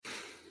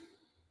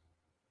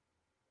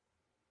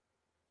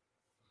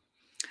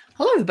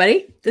Hello,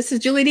 everybody. This is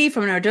Julie D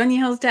from Nordonia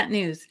Hills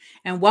News,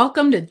 and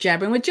welcome to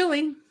Jabbering with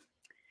Julie.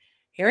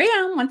 Here I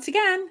am once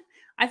again.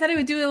 I thought I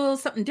would do a little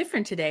something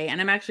different today, and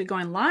I'm actually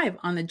going live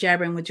on the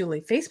Jabbering with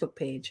Julie Facebook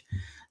page.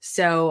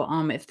 So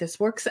if this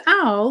works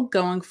out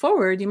going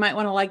forward, you might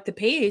want to like the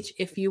page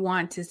if you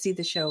want to see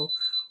the show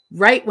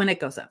right when it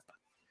goes up.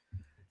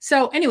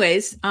 So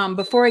anyways,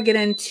 before I get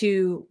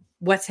into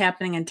what's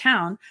happening in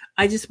town,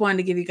 I just wanted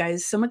to give you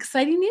guys some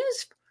exciting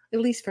news,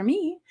 at least for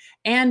me,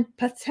 and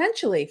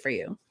potentially for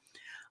you.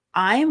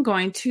 I am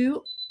going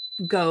to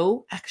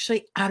go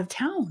actually out of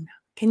town.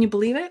 Can you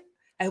believe it?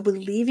 I will be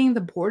leaving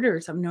the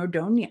borders of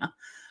Nordonia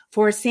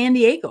for San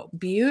Diego,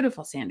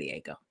 beautiful San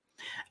Diego.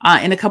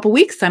 In a couple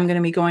weeks, I'm going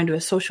to be going to a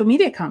social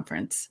media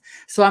conference.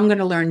 So I'm going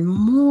to learn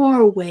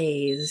more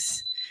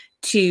ways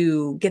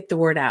to get the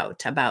word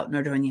out about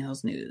Nordonia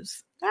Hills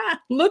News.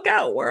 Look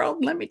out,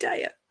 world, let me tell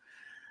you.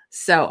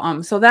 So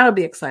that'll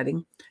be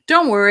exciting.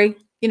 Don't worry,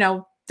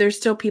 there's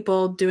still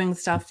people doing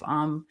stuff,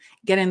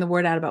 getting the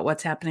word out about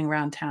what's happening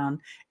around town.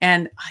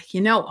 And,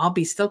 I'll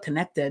be still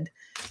connected,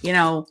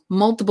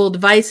 multiple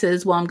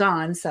devices while I'm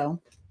gone. So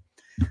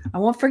I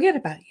won't forget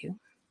about you.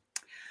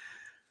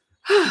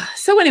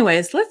 So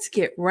anyways, let's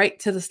get right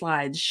to the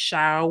slides,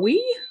 shall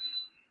we?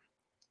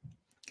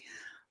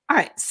 All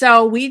right.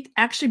 So we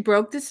actually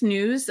broke this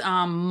news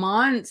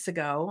months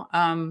ago,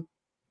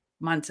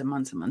 months and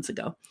months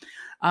ago.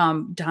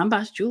 Don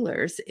Bosch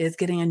Jewelers is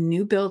getting a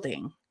new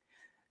building.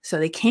 So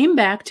they came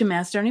back to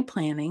Macedonia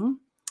Planning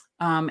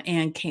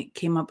and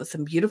came up with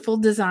some beautiful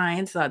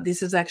designs.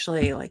 This is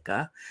actually like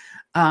a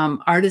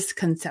artist's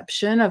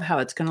conception of how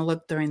it's going to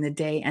look during the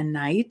day and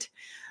night.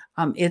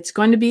 It's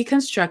going to be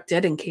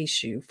constructed, in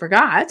case you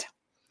forgot,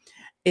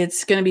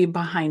 it's going to be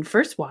behind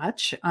First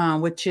Watch,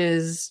 which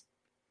is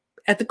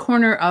at the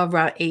corner of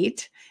Route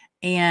 8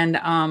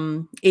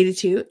 and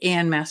 82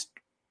 and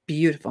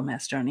beautiful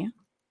Macedonia.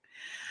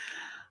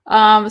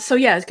 It's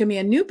going to be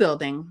a new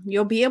building.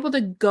 You'll be able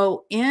to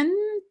go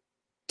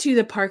into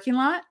the parking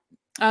lot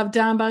of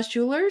Don Bosch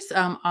Jewelers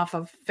off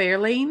of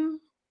Fairlane. I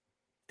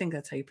think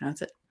that's how you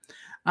pronounce it.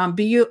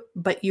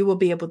 But you will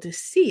be able to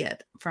see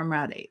it from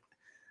Route 8.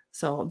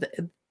 So,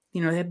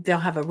 they'll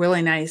have a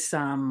really nice,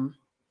 you'll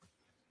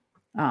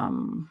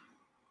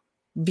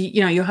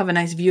have a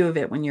nice view of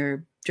it when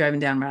you're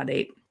driving down Route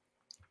 8.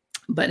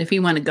 But if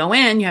you want to go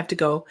in, you have to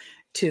go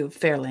to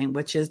Fairlane,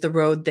 which is the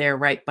road there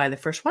right by the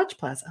First Watch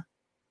Plaza.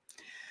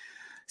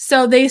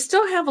 So they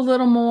still have a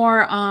little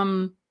more,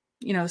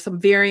 some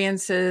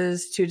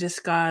variances to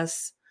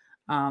discuss,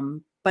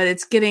 but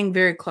it's getting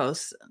very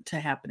close to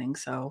happening.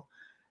 So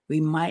we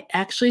might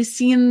actually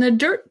see the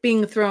dirt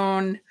being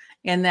thrown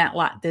in that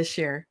lot this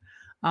year.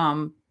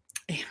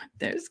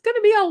 There's going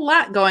to be a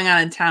lot going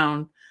on in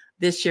town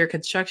this year,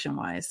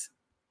 construction-wise.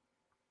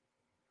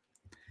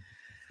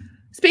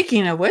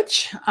 Speaking of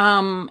which,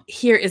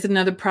 here is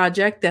another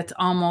project that's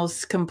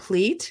almost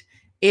complete.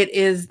 It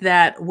is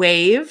that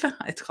Wave.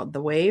 It's called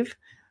the Wave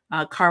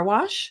car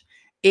wash.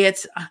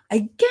 It's,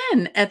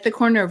 again, at the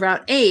corner of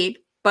Route 8,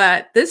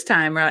 but this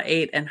time Route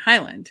 8 and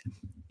Highland.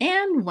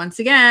 And once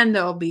again,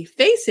 you'll be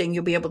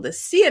able to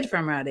see it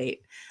from Route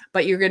 8,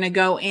 but you're going to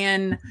go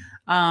in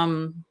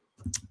the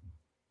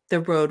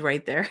road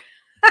right there.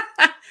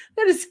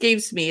 That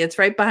escapes me. It's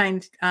right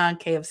behind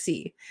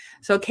KFC.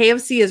 So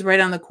KFC is right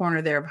on the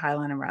corner there of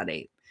Highland and Route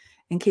 8,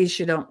 in case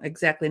you don't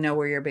exactly know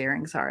where your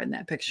bearings are in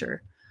that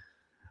picture.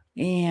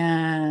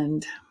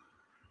 And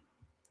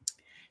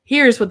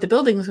here's what the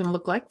building is going to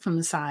look like from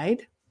the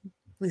side, at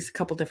least a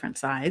couple different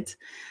sides.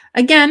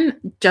 Again,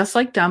 just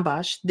like Don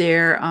Bosch,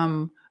 they're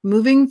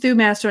moving through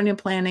Macedonia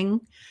Planning,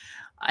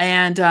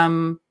 and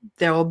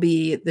there's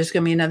going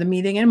to be another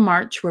meeting in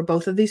March where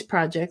both of these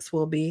projects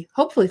will be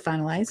hopefully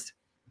finalized.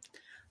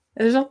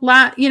 There's a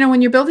lot,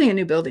 when you're building a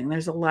new building,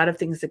 there's a lot of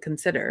things to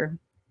consider.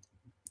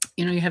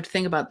 You have to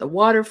think about the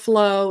water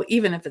flow,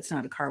 even if it's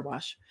not a car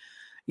wash.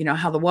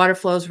 How the water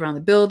flows around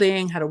the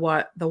building, how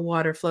the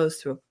water flows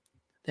through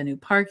the new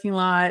parking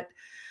lot,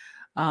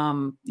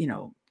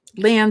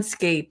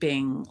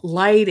 landscaping,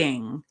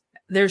 lighting.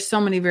 There's so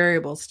many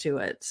variables to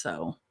it.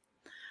 So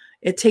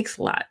it takes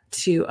a lot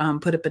to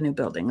put up a new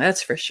building.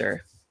 That's for sure.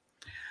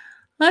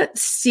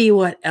 Let's see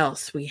what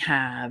else we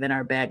have in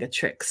our bag of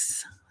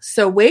tricks.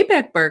 So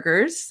Wayback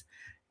Burgers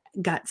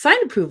got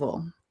sign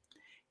approval.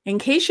 In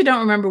case you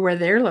don't remember where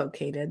they're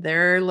located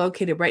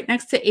right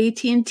next to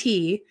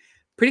AT&T,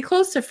 pretty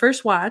close to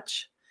First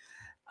Watch,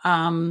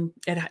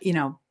 at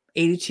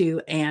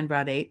 82 and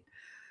Route 8.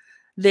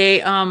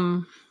 They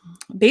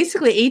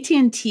basically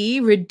AT&T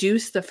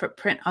reduced the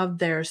footprint of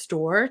their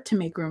store to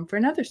make room for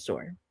another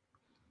store,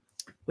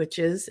 which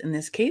is in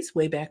this case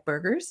Wayback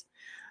Burgers.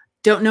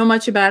 Don't know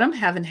much about them,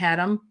 haven't had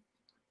them,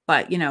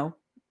 but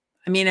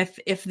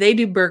if they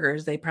do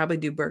burgers, they probably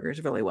do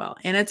burgers really well,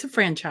 and it's a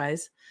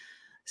franchise.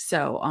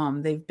 So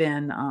they've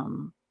been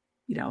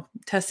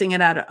testing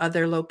it out at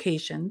other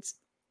locations.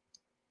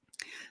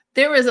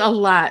 There is a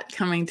lot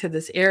coming to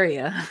this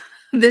area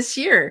this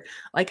year.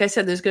 Like I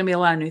said, there's going to be a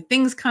lot of new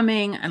things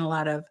coming and a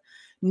lot of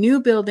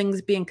new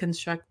buildings being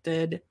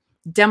constructed.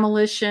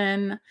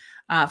 demolition.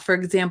 For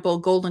example,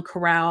 Golden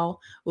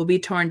Corral will be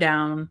torn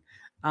down.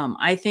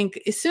 I think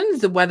as soon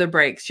as the weather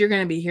breaks, you're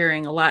going to be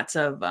hearing lots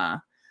of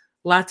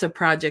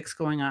projects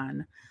going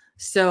on.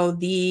 So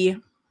the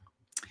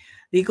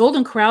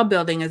Golden Corral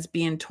building is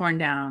being torn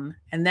down,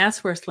 and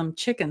that's where Slim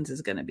Chickens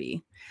is going to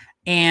be.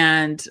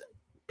 And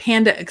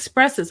Panda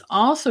Express is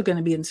also going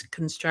to be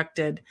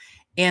constructed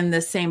in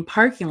the same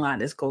parking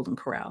lot as Golden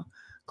Corral,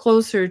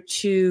 closer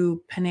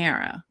to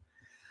Panera.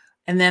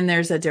 And then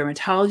there's a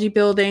dermatology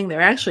building. They're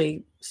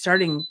actually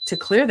starting to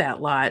clear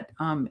that lot.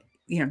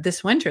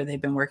 This winter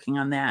they've been working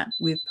on that.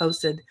 We've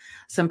posted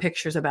some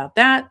pictures about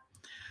that.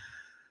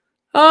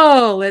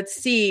 Oh, let's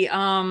see.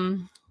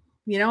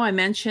 I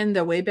mentioned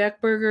the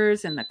Wayback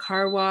Burgers and the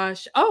car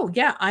wash. Oh,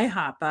 yeah,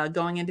 IHOP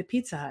going into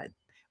Pizza Hut.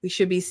 We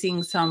should be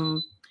seeing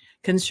some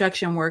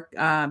construction work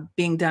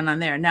being done on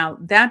there. Now,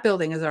 that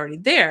building is already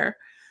there,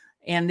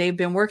 and they've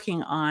been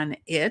working on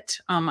it.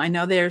 I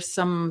know there's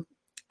some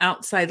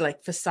outside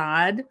like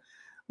facade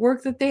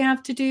work that they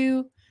have to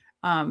do,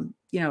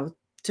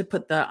 to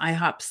put the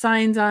IHOP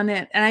signs on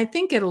it. And I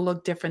think it'll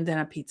look different than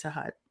a Pizza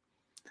Hut.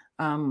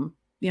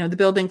 The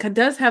building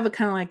does have a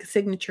kind of like a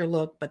signature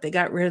look, but they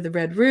got rid of the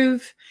red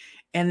roof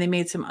and they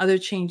made some other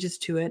changes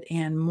to it,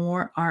 and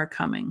more are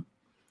coming.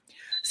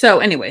 So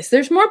anyways,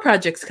 there's more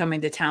projects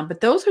coming to town,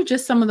 but those are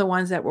just some of the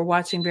ones that we're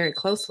watching very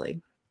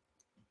closely.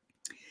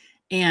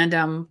 And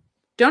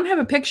don't have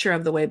a picture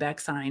of the Wayback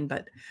sign,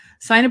 but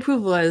sign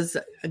approval is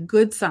a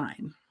good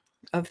sign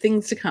of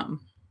things to come.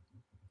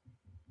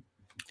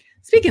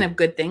 Speaking of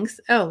good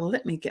things,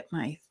 let me get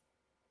my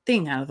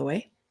thing out of the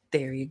way.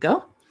 There you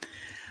go.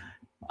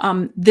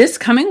 This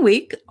coming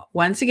week,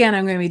 once again,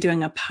 I'm going to be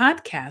doing a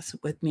podcast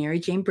with Mary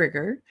Jane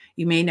Brigger.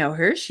 You may know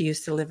her. She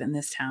used to live in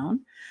this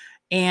town.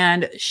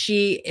 And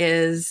she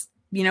is,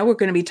 we're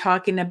going to be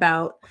talking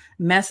about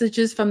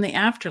messages from the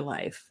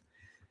afterlife.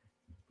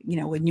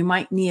 When you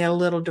might need a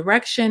little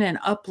direction and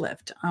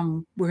uplift.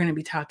 We're going to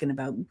be talking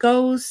about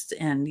ghosts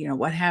and,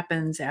 what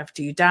happens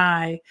after you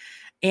die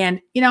and,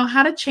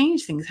 how to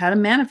change things, how to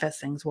manifest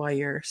things while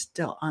you're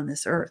still on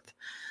this earth.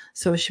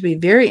 So it should be a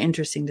very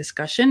interesting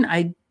discussion.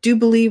 I do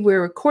believe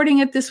we're recording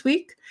it this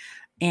week,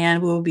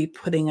 and we'll be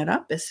putting it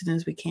up as soon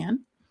as we can.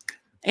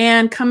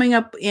 And coming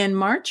up in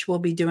March, we'll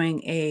be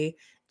doing a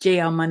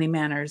JL Money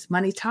Manners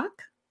Money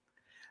Talk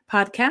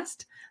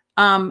podcast.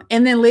 And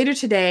then later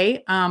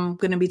today, I'm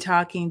going to be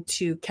talking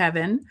to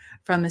Kevin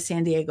from the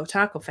San Diego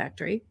Taco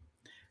Factory.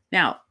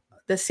 Now,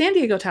 the San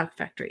Diego Taco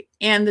Factory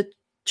and the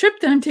trip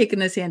that I'm taking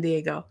to San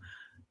Diego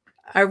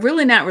are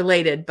really not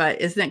related,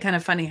 but isn't it kind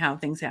of funny how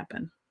things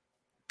happen?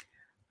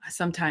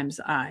 Sometimes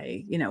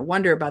I,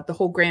 wonder about the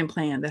whole grand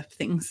plan of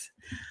things.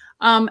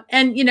 And,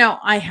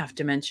 I have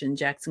to mention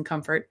Jackson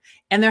Comfort,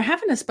 and they're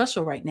having a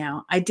special right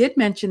now. I did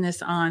mention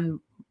this on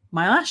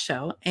my last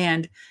show,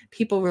 and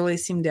people really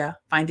seem to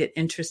find it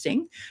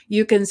interesting.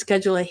 You can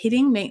schedule a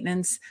heating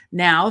maintenance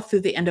now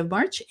through the end of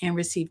March and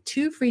receive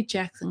 2 free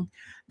Jackson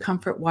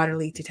Comfort water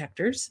leak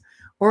detectors,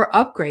 or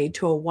upgrade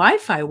to a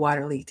Wi-Fi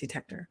water leak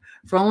detector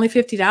for only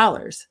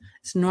 $50.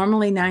 It's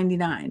normally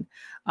 $99.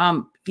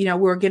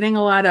 We're getting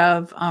a lot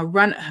of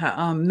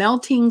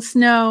melting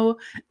snow,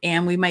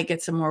 and we might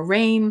get some more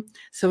rain.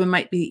 So we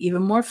might be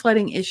even more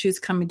flooding issues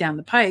coming down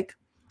the pike.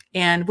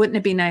 And wouldn't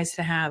it be nice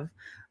to have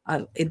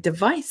a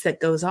device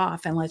that goes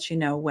off and lets you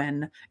know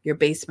when your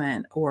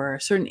basement or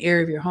a certain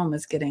area of your home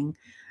is getting,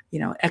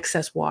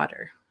 excess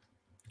water?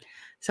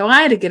 So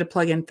I had to get a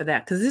plug-in for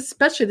that because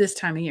especially this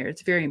time of year,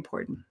 it's very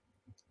important.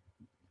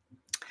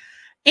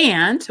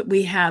 And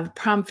we have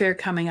prom fair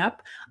coming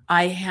up.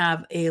 I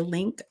have a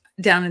link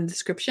down in the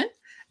description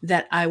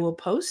that I will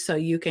post so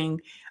you can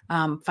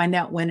find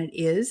out when it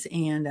is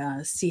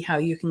and see how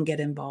you can get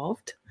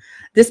involved.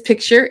 This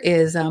picture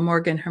is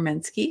Morgan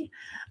Hermensky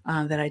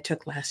that I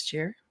took last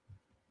year.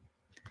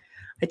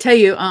 I tell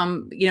you,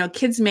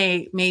 kids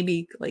may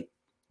maybe like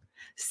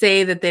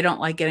say that they don't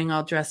like getting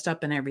all dressed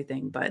up and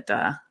everything, but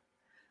a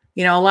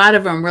lot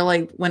of them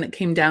really, when it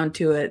came down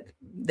to it,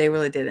 they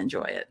really did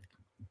enjoy it.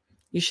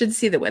 You should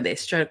see the way they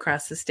strut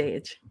across the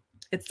stage.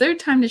 It's their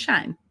time to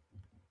shine.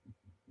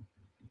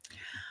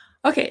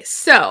 Okay,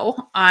 so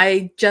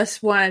I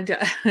just wanted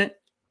to,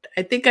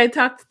 I think I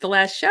talked at the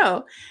last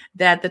show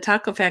that the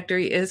Taco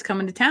Factory is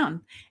coming to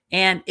town,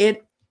 and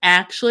it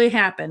actually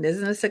happened.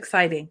 Isn't this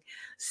exciting?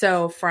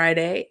 So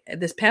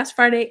this past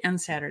Friday and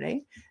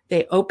Saturday,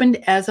 they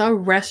opened as a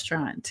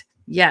restaurant.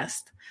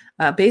 Yes,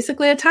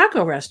 basically a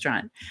taco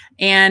restaurant.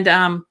 And,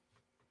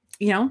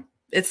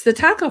 it's the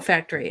Taco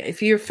Factory.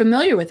 If you're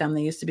familiar with them,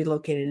 they used to be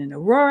located in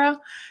Aurora,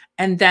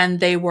 and then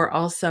they were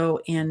also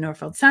in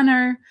Northfield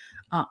Center,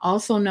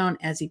 also known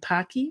as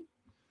Ipaki.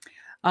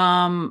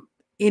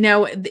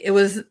 It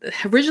was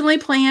originally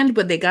planned,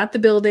 but they got the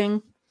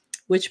building,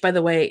 which, by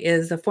the way,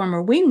 is the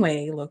former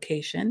Wingway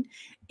location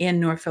in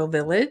Northfield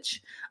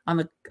Village. On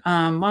the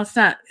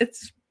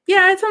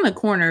it's on the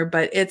corner,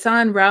 but it's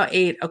on Route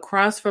 8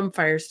 across from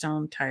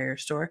Firestone Tire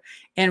Store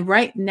and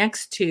right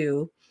next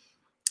to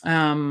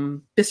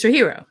Mr.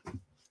 Hero.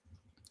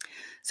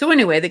 So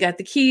anyway, they got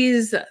the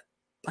keys.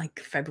 like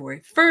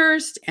February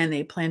 1st, and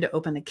they plan to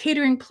open a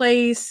catering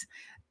place.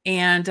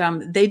 And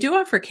they do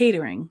offer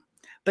catering,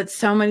 but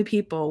so many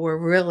people were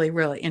really,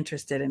 really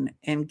interested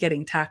in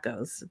getting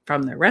tacos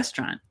from their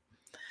restaurant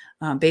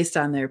based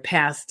on their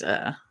past,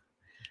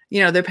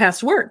 their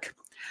past work.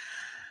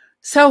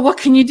 So what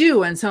can you do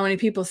when so many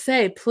people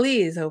say,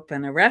 please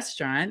open a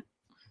restaurant?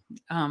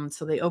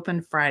 So they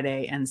opened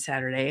Friday and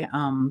Saturday.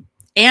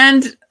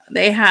 And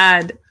they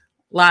had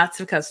lots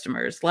of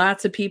customers,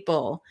 lots of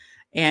people,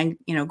 and,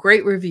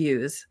 great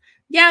reviews.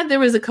 Yeah, there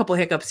was a couple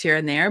hiccups here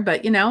and there,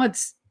 but,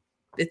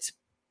 it's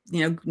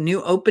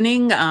new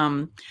opening,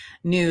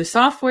 new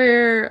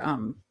software,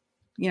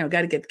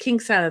 got to get the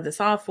kinks out of the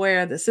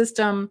software, the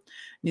system,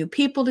 new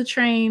people to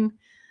train.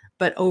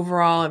 But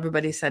overall,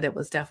 everybody said it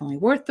was definitely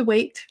worth the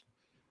wait.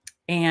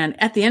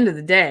 And at the end of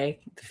the day,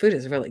 the food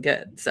is really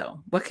good.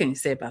 So what can you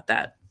say about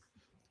that?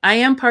 I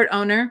am part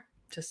owner,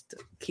 just to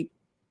keep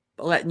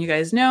letting you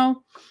guys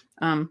know,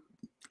 in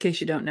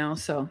case you don't know.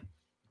 So,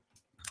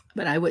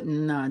 but I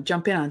wouldn't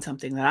jump in on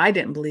something that I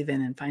didn't believe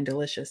in and find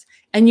delicious.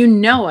 And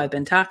I've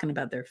been talking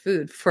about their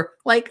food for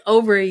like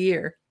over a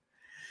year.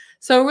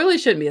 So it really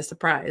shouldn't be a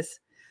surprise.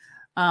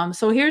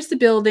 So here's the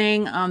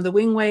building, the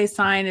Wingway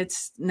sign.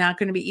 It's not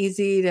going to be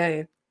easy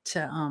to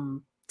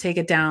take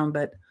it down,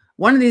 but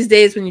one of these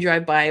days when you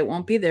drive by, it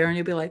won't be there, and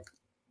you'll be like,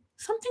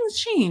 something's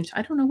changed.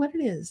 I don't know what it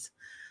is.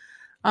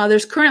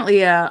 There's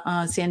currently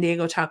a San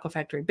Diego Taco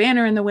Factory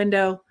banner in the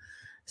window,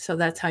 so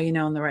that's how you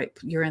know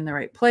you're in the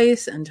right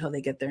place until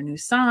they get their new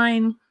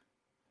sign.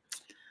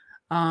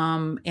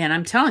 And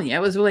I'm telling you,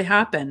 it was really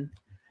hopping.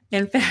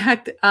 In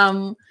fact,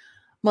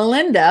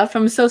 Melinda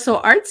from So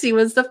Artsy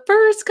was the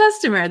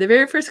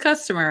very first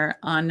customer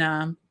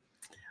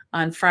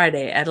on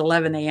Friday at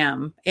 11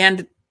 a.m.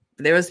 And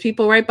there was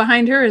people right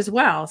behind her as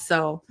well.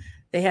 So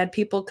they had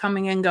people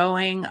coming and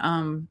going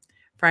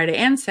Friday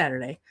and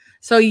Saturday.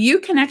 So you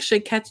can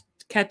actually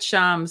catch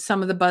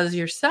some of the buzz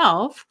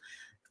yourself.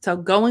 So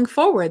going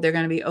forward, they're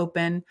going to be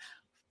open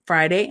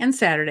Friday and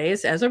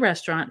Saturdays as a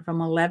restaurant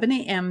from 11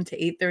 a.m. to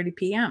 8:30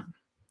 p.m.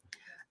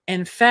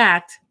 In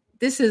fact,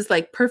 this is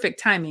like perfect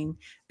timing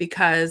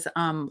because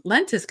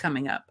Lent is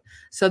coming up.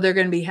 So they're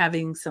going to be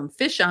having some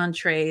fish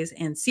entrees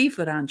and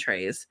seafood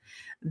entrees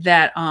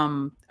that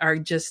are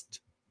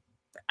just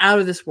out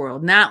of this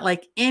world, not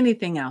like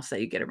anything else that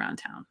you get around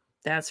town.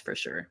 That's for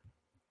sure.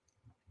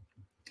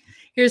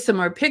 Here's some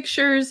more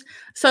pictures.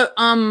 So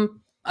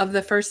of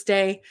the first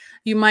day,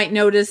 you might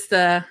notice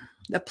the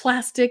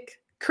plastic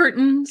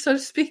curtain, so to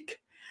speak,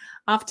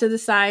 off to the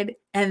side.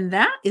 And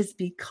that is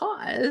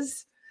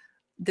because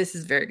this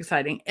is very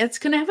exciting. It's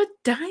going to have a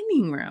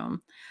dining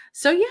room.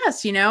 So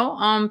yes,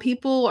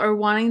 people are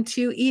wanting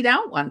to eat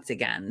out once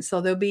again.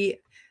 So there'll be,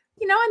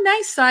 a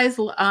nice size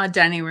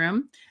dining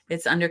room.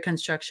 It's under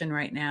construction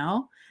right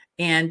now.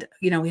 And,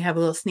 we have a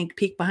little sneak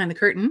peek behind the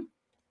curtain.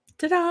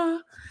 Ta-da!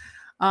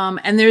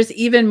 And there's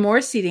even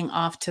more seating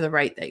off to the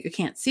right that you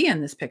can't see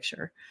in this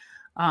picture.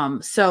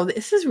 So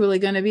this is really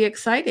going to be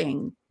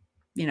exciting,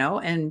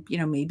 and,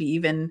 maybe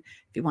even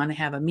if you want to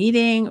have a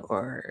meeting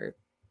or,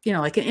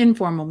 like an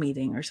informal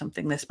meeting or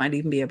something, this might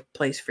even be a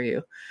place for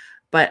you.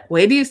 But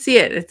wait till you see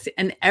it.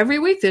 And every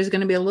week there's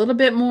going to be a little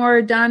bit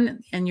more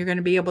done, and you're going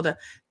to be able to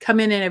come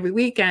in every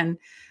week and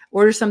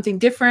order something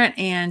different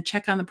and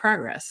check on the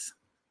progress.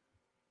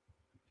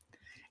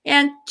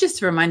 And just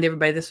to remind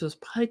everybody, this was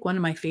probably one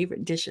of my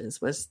favorite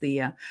dishes was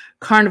the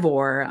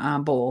carnivore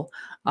bowl.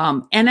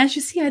 And as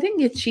you see, I didn't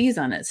get cheese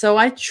on it. So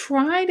I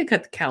try to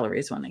cut the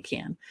calories when I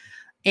can.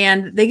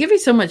 And they give you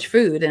so much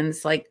food, and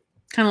it's like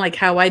kind of like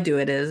how I do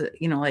it is,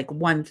 like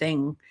one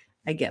thing,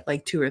 I get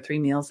like 2 or 3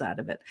 meals out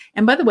of it.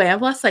 And by the way,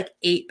 I've lost like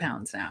 8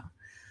 pounds now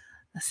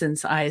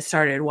since I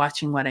started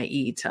watching what I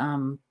eat.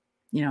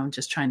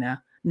 Just trying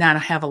to not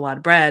have a lot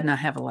of bread, not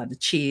have a lot of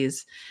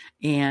cheese,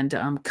 and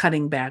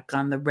cutting back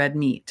on the red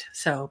meat.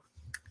 So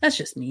that's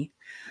just me,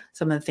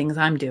 some of the things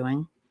I'm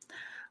doing.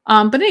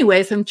 But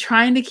anyways, I'm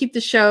trying to keep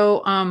the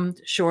show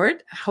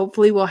short.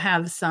 Hopefully we'll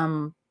have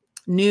some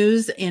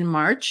news in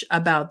March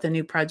about the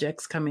new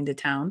projects coming to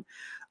town.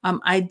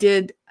 I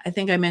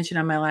think I mentioned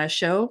on my last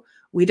show,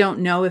 we don't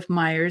know if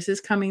Meijer's is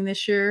coming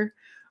this year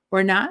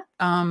or not.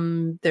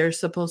 They're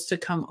supposed to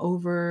come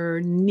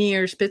over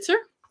near Spitzer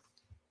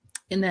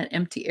in that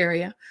empty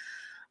area.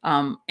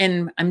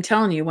 And I'm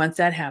telling you, once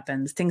that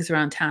happens, things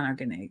around town are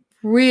going to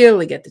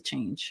really get to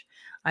change.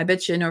 I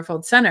bet you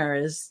Norfolk Center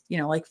is,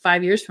 like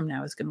 5 years from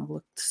now is going to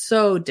look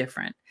so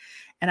different.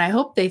 And I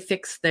hope they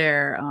fix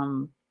their,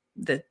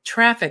 the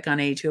traffic on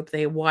 82, if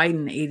they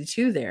widen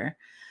 82 there.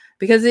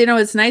 Because,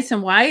 it's nice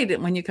and wide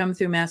when you come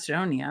through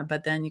Macedonia,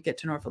 but then you get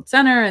to Norfolk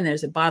Center and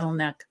there's a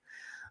bottleneck.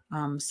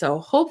 So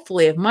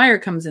hopefully if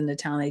Meijer comes into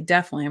town, they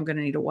definitely am going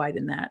to need to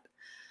widen that.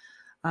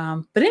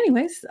 But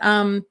anyways,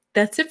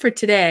 that's it for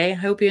today. I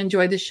hope you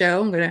enjoyed the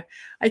show.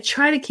 I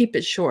try to keep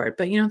it short,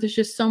 but there's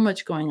just so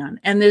much going on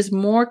and there's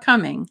more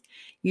coming.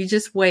 You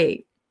just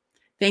wait.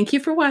 Thank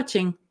you for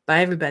watching. Bye,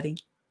 everybody.